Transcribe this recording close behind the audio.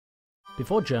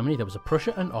Before Germany, there was a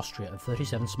Prussia and Austria and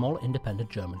 37 small independent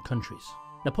German countries.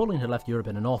 Napoleon had left Europe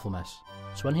in an awful mess,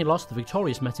 so when he lost, the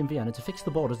victorious met in Vienna to fix the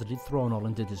borders that he'd thrown all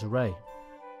into disarray.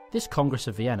 This Congress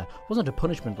of Vienna wasn't a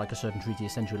punishment like a certain treaty a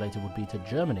century later would be to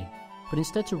Germany, but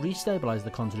instead to re-stabilise the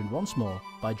continent once more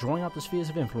by drawing out the spheres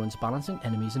of influence balancing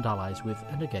enemies and allies with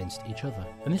and against each other.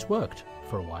 And this worked,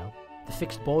 for a while. The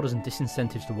fixed borders and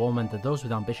disincentives to war meant that those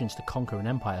with ambitions to conquer an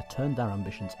empire turned their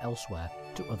ambitions elsewhere,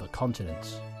 to other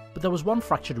continents. But there was one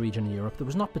fractured region in Europe that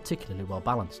was not particularly well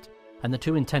balanced, and the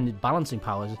two intended balancing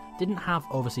powers didn't have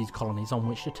overseas colonies on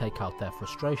which to take out their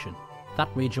frustration. That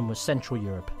region was Central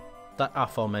Europe, that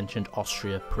aforementioned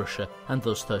Austria, Prussia, and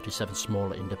those 37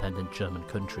 smaller independent German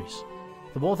countries.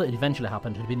 The war that eventually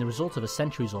happened had been the result of a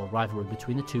centuries-old rivalry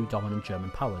between the two dominant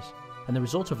German powers, and the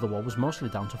result of the war was mostly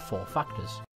down to four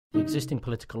factors: the existing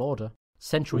political order,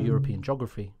 Central European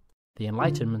geography, the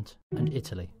Enlightenment, and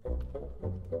Italy.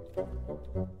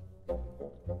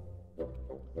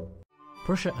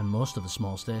 Prussia and most of the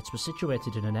small states were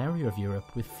situated in an area of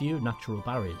Europe with few natural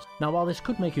barriers. Now, while this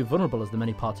could make you vulnerable, as the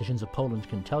many partitions of Poland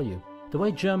can tell you, the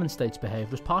way German states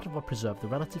behaved was part of what preserved the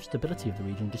relative stability of the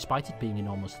region despite it being in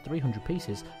almost 300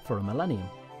 pieces for a millennium.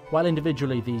 While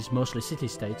individually these mostly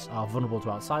city-states are vulnerable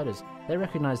to outsiders, they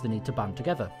recognise the need to band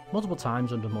together, multiple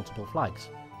times under multiple flags.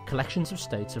 Collections of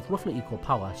states of roughly equal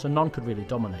power, so none could really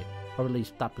dominate, or at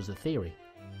least that was the theory.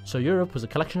 So Europe was a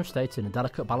collection of states in a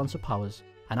delicate balance of powers,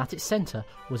 and at its centre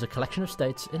was a collection of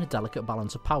states in a delicate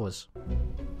balance of powers.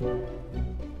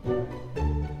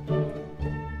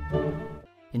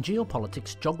 In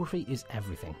geopolitics, geography is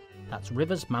everything. That's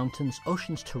rivers, mountains,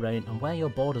 oceans, terrain, and where your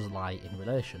borders lie in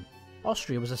relation.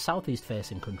 Austria was a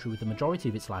southeast-facing country with the majority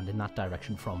of its land in that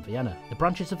direction from Vienna. The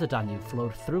branches of the Danube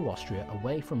flowed through Austria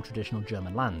away from traditional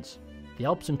German lands. The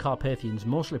Alps and Carpathians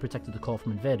mostly protected the core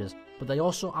from invaders, but they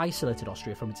also isolated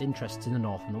Austria from its interests in the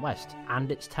north and the west,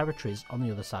 and its territories on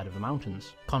the other side of the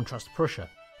mountains. Contrast Prussia,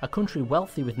 a country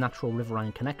wealthy with natural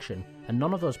riverine connection, and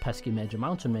none of those pesky major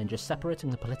mountain ranges separating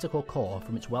the political core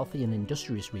from its wealthy and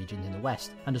industrious regions in the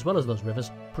west, and as well as those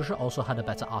rivers, Prussia also had a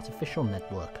better artificial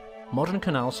network. Modern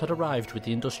canals had arrived with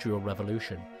the Industrial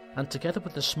Revolution, and together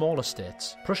with the smaller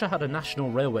states, Prussia had a national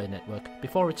railway network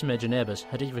before its major neighbours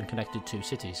had even connected two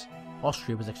cities.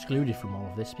 Austria was excluded from all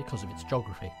of this because of its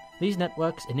geography. These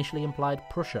networks initially implied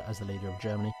Prussia as the leader of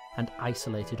Germany and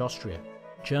isolated Austria.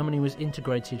 Germany was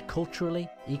integrated culturally,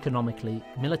 economically,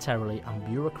 militarily and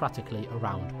bureaucratically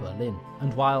around Berlin.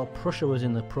 And while Prussia was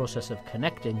in the process of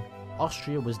connecting,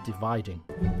 Austria was dividing.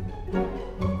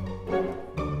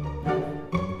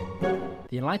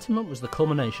 The Enlightenment was the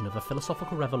culmination of a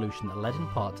philosophical revolution that led in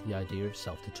part to the idea of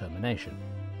self-determination.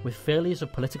 With failures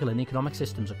of political and economic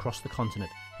systems across the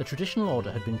continent, the traditional order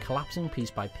had been collapsing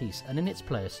piece by piece, and in its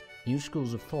place, new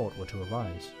schools of thought were to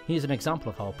arise. Here's an example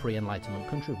of how a pre-Enlightenment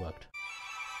country worked.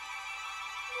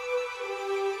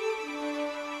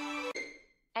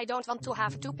 I don't want to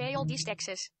have to pay all these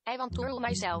taxes. I want to rule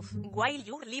myself. While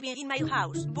you're living in my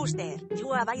house, Booster,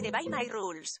 you abide by my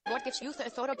rules. What gives you the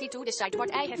authority to decide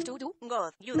what I have to do?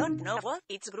 God, you don't know what?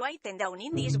 It's written down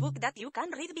in this book that you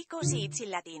can read because it's in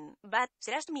Latin. But,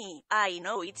 trust me, I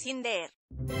know it's in there.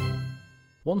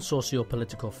 One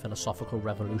socio-political philosophical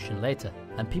revolution later,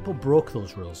 and people broke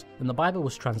those rules, and the Bible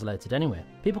was translated anyway.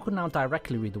 People could now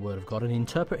directly read the Word of God and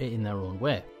interpret it in their own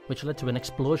way, which led to an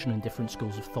explosion in different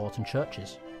schools of thought and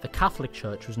churches. The Catholic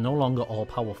Church was no longer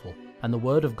all-powerful, and the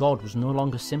Word of God was no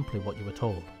longer simply what you were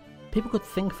told. People could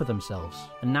think for themselves,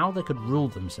 and now they could rule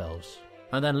themselves.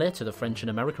 And then later the French and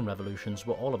American revolutions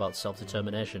were all about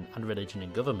self-determination and religion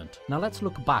in government. Now let's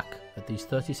look back at these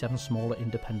 37 smaller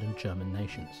independent German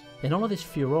nations. In all of this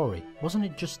furore, wasn't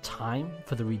it just time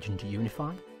for the region to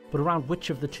unify? But around which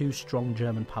of the two strong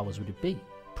German powers would it be?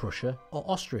 Prussia or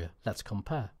Austria? Let's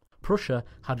compare. Prussia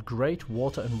had great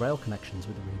water and rail connections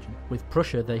with the region. With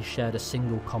Prussia they shared a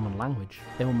single common language.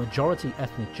 They were majority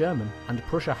ethnic German, and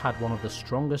Prussia had one of the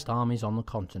strongest armies on the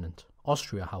continent.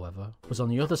 Austria, however, was on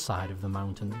the other side of the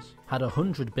mountains, had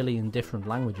 100 billion different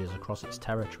languages across its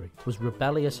territory, was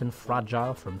rebellious and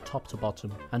fragile from top to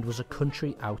bottom, and was a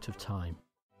country out of time.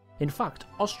 In fact,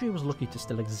 Austria was lucky to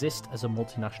still exist as a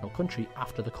multinational country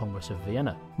after the Congress of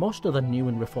Vienna. Most other new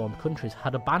and reformed countries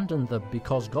had abandoned the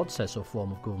because God says so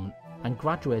form of government and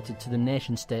graduated to the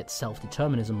nation-state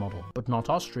self-determinism model. But not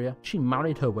Austria. She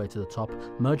married her way to the top,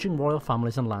 merging royal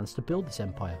families and lands to build this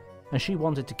empire. And she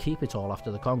wanted to keep it all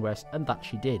after the Congress, and that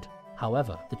she did.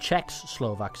 However, the Czechs,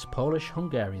 Slovaks, Polish,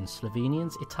 Hungarians,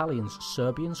 Slovenians, Italians,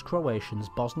 Serbians, Croatians,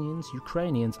 Bosnians,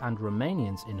 Ukrainians and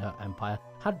Romanians in her empire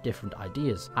had different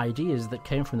ideas that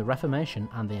came from the Reformation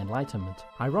and the Enlightenment.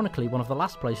 Ironically, one of the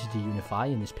last places to unify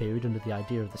in this period under the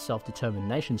idea of the self-determined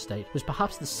nation-state was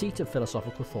perhaps the seat of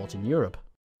philosophical thought in Europe,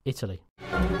 Italy.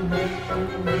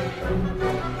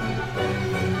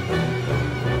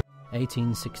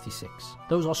 1866.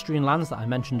 Those Austrian lands that I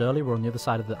mentioned earlier were on the other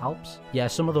side of the Alps. Yeah,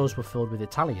 some of those were filled with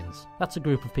Italians. That's a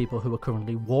group of people who were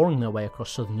currently warring their way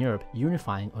across southern Europe,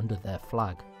 unifying under their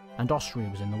flag. And Austria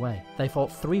was in the way. They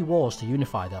fought 3 wars to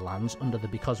unify their lands under the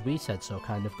because we said so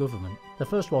kind of government. The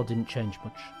first war didn't change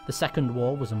much. The second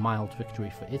war was a mild victory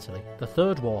for Italy. The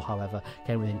third war, however,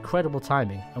 came with incredible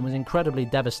timing and was incredibly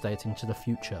devastating to the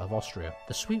future of Austria.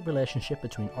 The sweet relationship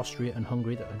between Austria and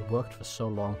Hungary that had worked for so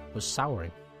long was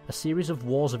souring. A series of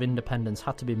wars of independence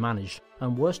had to be managed,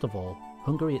 and worst of all,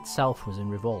 Hungary itself was in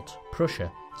revolt.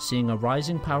 Prussia, seeing a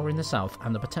rising power in the south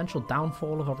and the potential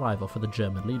downfall of a rival for the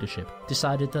German leadership,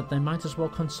 decided that they might as well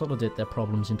consolidate their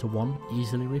problems into one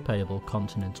easily repayable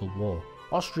continental war.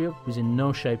 Austria was in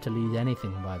no shape to lead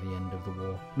anything by the end of the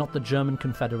war. Not the German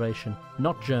Confederation,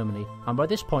 not Germany, and by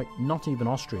this point not even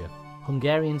Austria.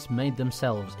 Hungarians made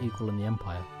themselves equal in the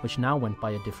empire, which now went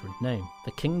by a different name.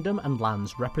 The kingdom and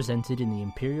lands represented in the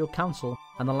Imperial Council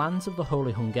and the lands of the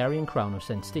Holy Hungarian Crown of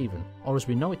St. Stephen, or as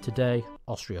we know it today,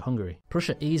 Austria-Hungary.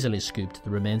 Prussia easily scooped the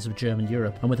remains of German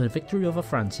Europe, and with a victory over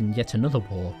France in yet another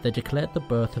war, they declared the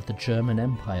birth of the German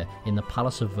Empire in the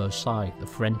Palace of Versailles, the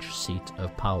French seat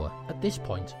of power. At this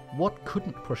point, what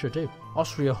couldn't Prussia do?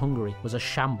 Austria-Hungary was a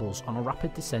shambles on a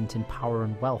rapid descent in power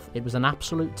and wealth. It was an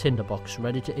absolute tinderbox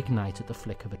ready to ignite at the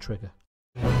flick of a trigger.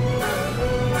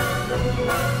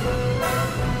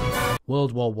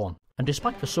 World War I. And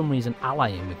despite for some reason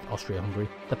allying with Austria-Hungary,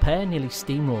 the pair nearly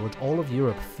steamrolled all of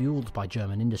Europe fueled by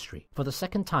German industry. For the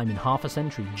second time in half a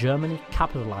century, Germany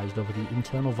capitalised over the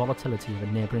internal volatility of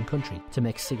a neighbouring country to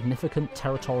make significant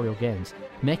territorial gains,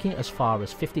 making it as far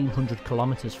as 1,500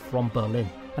 kilometres from Berlin,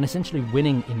 and essentially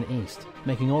winning in the east,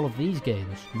 making all of these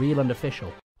gains real and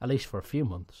official, at least for a few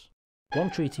months. One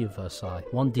Treaty of Versailles,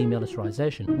 one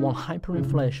demilitarisation, one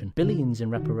hyperinflation, billions in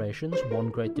reparations, one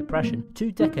Great Depression,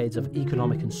 2 decades of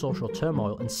economic and social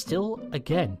turmoil, and still,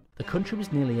 again, the country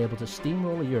was nearly able to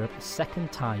steamroll Europe a second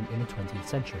time in the 20th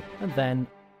century. And then,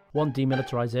 one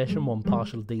demilitarisation, one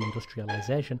partial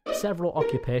deindustrialisation, several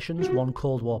occupations, one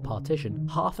Cold War partition,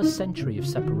 half a century of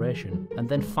separation, and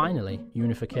then finally,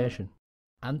 unification.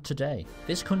 And today,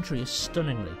 this country is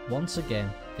stunningly, once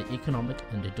again, the economic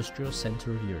and industrial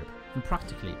centre of Europe, and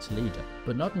practically its leader.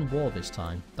 But not in war this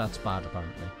time, that's bad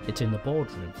apparently. It's in the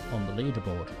boardroom, on the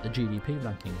leaderboard, the GDP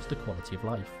rankings, the quality of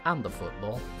life, and the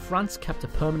football. France kept a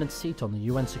permanent seat on the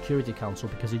UN Security Council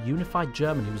because a unified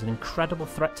Germany was an incredible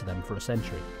threat to them for a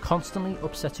century, constantly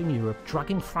upsetting Europe,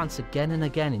 dragging France again and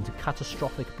again into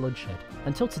catastrophic bloodshed.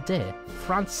 Until today,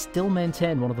 France still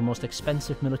maintained one of the most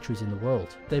expensive militaries in the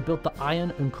world. They built the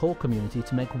iron and coal community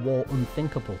to make war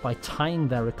unthinkable by tying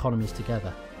their economies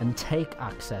together and take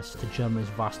access to Germany's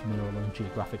vast mineral and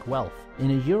geographic wealth. In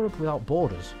a Europe without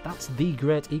borders, that's the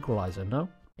great equaliser, no?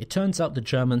 It turns out the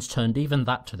Germans turned even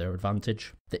that to their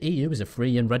advantage. The EU is a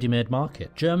free and ready-made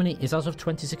market. Germany is as of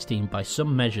 2016 by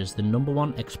some measures the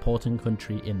 #1 exporting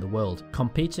country in the world,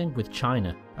 competing with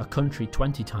China, a country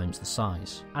 20 times the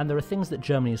size. And there are things that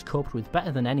Germany has coped with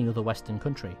better than any other Western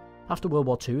country. After World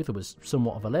War II, there was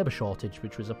somewhat of a labour shortage,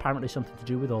 which was apparently something to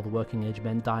do with all the working age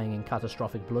men dying in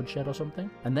catastrophic bloodshed or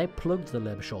something, and they plugged the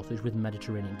labour shortage with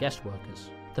Mediterranean guest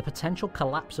workers. The potential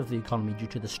collapse of the economy due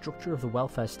to the structure of the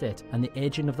welfare state and the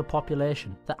ageing of the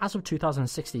population that as of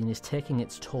 2016 is taking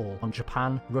its toll on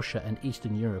Japan, Russia and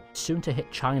Eastern Europe, soon to hit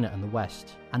China and the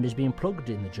West, and is being plugged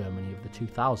in the Germany of the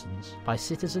 2000s by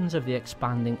citizens of the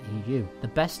expanding EU, the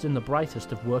best and the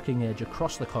brightest of working age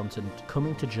across the continent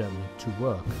coming to Germany to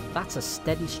work. That's a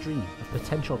steady stream of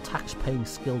potential tax-paying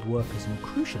skilled workers and,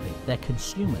 crucially, their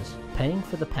consumers, paying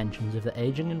for the pensions of the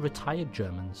ageing and retired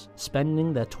Germans,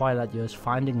 spending their twilight years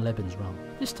finding Lebensraum,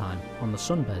 this time on the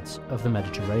sunbeds of the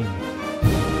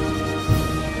Mediterranean.